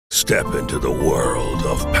Step into the world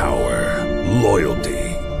of power, loyalty,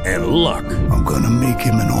 and luck. I'm gonna make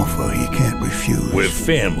him an offer he can't refuse. With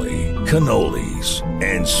family, cannolis,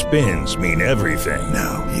 and spins mean everything.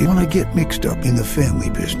 Now, you wanna get mixed up in the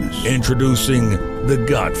family business. Introducing The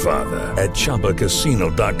Godfather at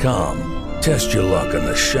ChumbaCasino.com. Test your luck in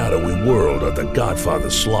the shadowy world of The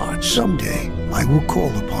Godfather slot. Someday, I will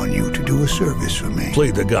call upon you to do a service for me.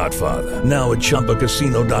 Play The Godfather now at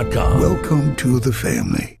ChumbaCasino.com. Welcome to the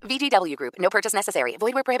family. VGW Group. No purchase necessary.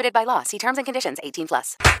 Void where prohibited by law. See terms and conditions.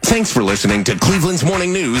 18+. Thanks for listening to Cleveland's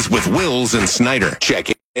Morning News with Wills and Snyder. Check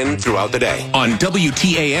in throughout the day on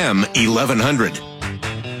WTAM 1100.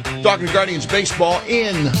 Talking Guardians baseball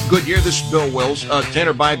in Goodyear. This is Bill Wills.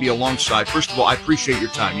 Tanner Bibee alongside. First of all, I appreciate your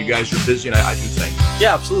time. You guys are busy, and I do thank you.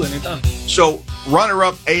 Yeah, absolutely. Anytime. So,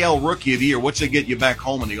 runner-up AL Rookie of the Year. What's it get you back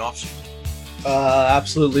home in the offseason?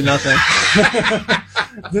 Absolutely nothing.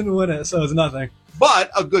 Didn't win it, so it's nothing.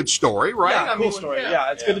 But a good story, right? Yeah, cool story.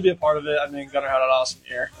 Yeah, it's good to be a part of it. I mean, Gunnar had an awesome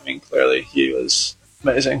year. I mean, clearly he was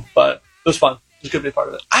amazing, but it was fun. It was good to be a part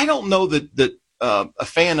of it. I don't know that a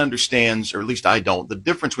fan understands, or at least I don't, the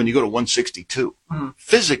difference when you go to 162. Mm-hmm.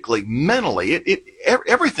 Physically, mentally,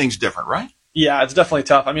 everything's different, right? Yeah, it's definitely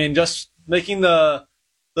tough. I mean, just making the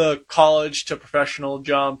college to professional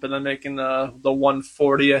jump and then making the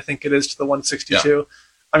 140, I think it is, to the 162. Yeah.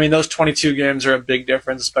 I mean, those 22 games are a big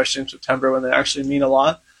difference, especially in September when they actually mean a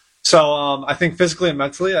lot. So I think physically and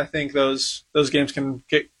mentally, I think those games can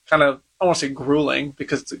get kind of, I don't want to say grueling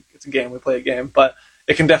because it's a game, we play a game, but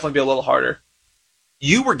it can definitely be a little harder.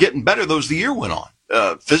 You were getting better as the year went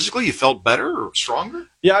on. Physically, you felt better or stronger?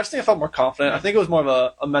 Yeah, I just think I felt more confident. I think it was more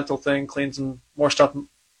of a mental thing, clean some stuff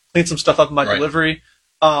up in my delivery.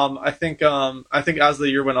 I think as the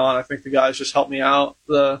year went on, I think the guys just helped me out.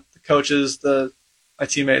 The coaches, my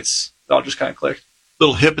teammates, it all just kind of clicked.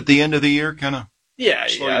 Little hip at the end of the year, kind of. Yeah,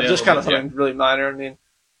 just kind of something really minor. I mean,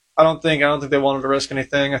 I don't think they wanted to risk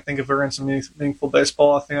anything. I think if we were in some meaningful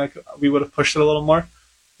baseball, I think we would have pushed it a little more.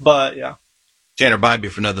 But yeah. Tanner Bibee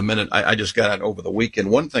for another minute. I just got out over the weekend.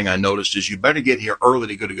 One thing I noticed is you better get here early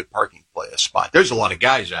to get a good parking spot. There's a lot of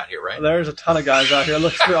guys out here, right? There's a ton of guys out here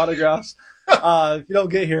looking for autographs. If you don't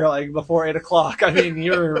get here before 8 o'clock, I mean,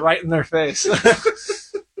 you're right in their face.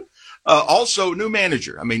 Also, new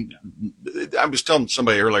manager. I mean, I was telling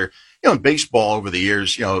somebody earlier, in baseball over the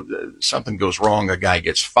years, something goes wrong, a guy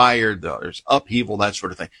gets fired, there's upheaval, that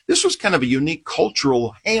sort of thing. This was kind of a unique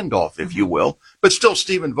cultural handoff, if you will, but still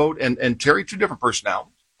Stephen Vogt and Terry, two different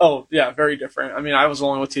personalities. Oh, yeah, very different. I mean, I was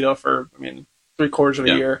only with Tito for, 3/4 of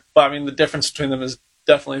a year, but I mean, the difference between them is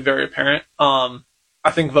definitely very apparent. I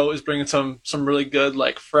think Vogt is bringing some really good,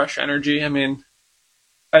 fresh energy. I mean,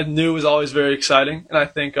 I knew it was always very exciting, and I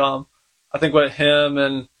think what him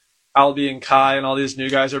and Albie and Kai and all these new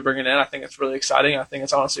guys are bringing in, I think it's really exciting. I think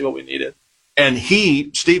it's honestly what we needed. And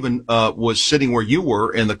Stephen, was sitting where you were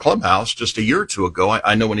in the clubhouse just a year or two ago.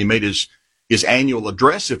 I know when he made his annual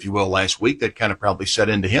address, if you will, last week, that kind of probably set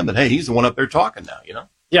into him that, hey, he's the one up there talking now,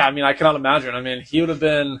 Yeah, I mean, I cannot imagine. I mean, he would have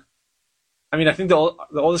been, I think the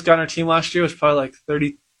oldest guy on our team last year was probably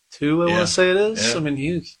 32, I want to say it is. Yeah. I mean,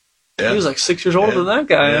 he was 6 years older than that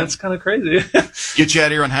guy. Yeah. That's kind of crazy. Get you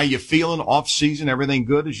out here on how you feeling, off season, everything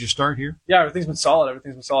good as you start here? Yeah, everything's been solid.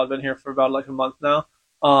 I've been here for about a month now.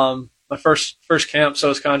 My first camp, so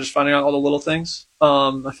it's kind of just finding out all the little things.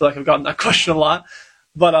 I feel like I've gotten that question a lot,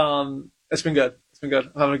 but it's been good.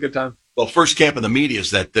 I'm having a good time. Well, first camp in the media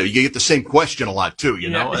is that you get the same question a lot too.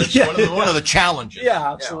 It's one of the challenges.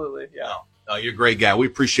 Yeah, absolutely. Yeah. No, you're a great guy. We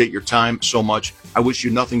appreciate your time so much. I wish you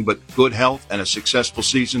nothing but good health and a successful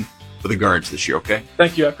season for the Guards this year, okay?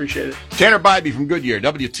 Thank you. I appreciate it. Tanner Bibee from Goodyear,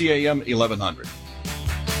 WTAM 1100.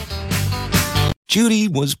 Judy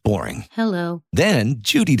was boring. Hello. Then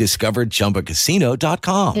Judy discovered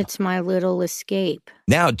ChumbaCasino.com. It's my little escape.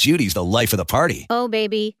 Now Judy's the life of the party. Oh,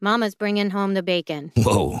 baby, mama's bringing home the bacon.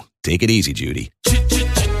 Whoa, take it easy, Judy.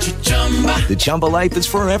 The Chumba life is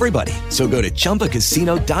for everybody. So go to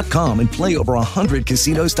ChumbaCasino.com and play over 100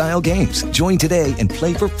 casino-style games. Join today and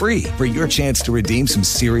play for free for your chance to redeem some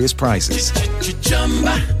serious prizes.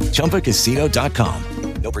 ChumbaCasino.com.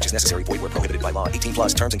 No purchase necessary. Void where prohibited by law.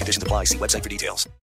 18+ terms and conditions apply. See website for details.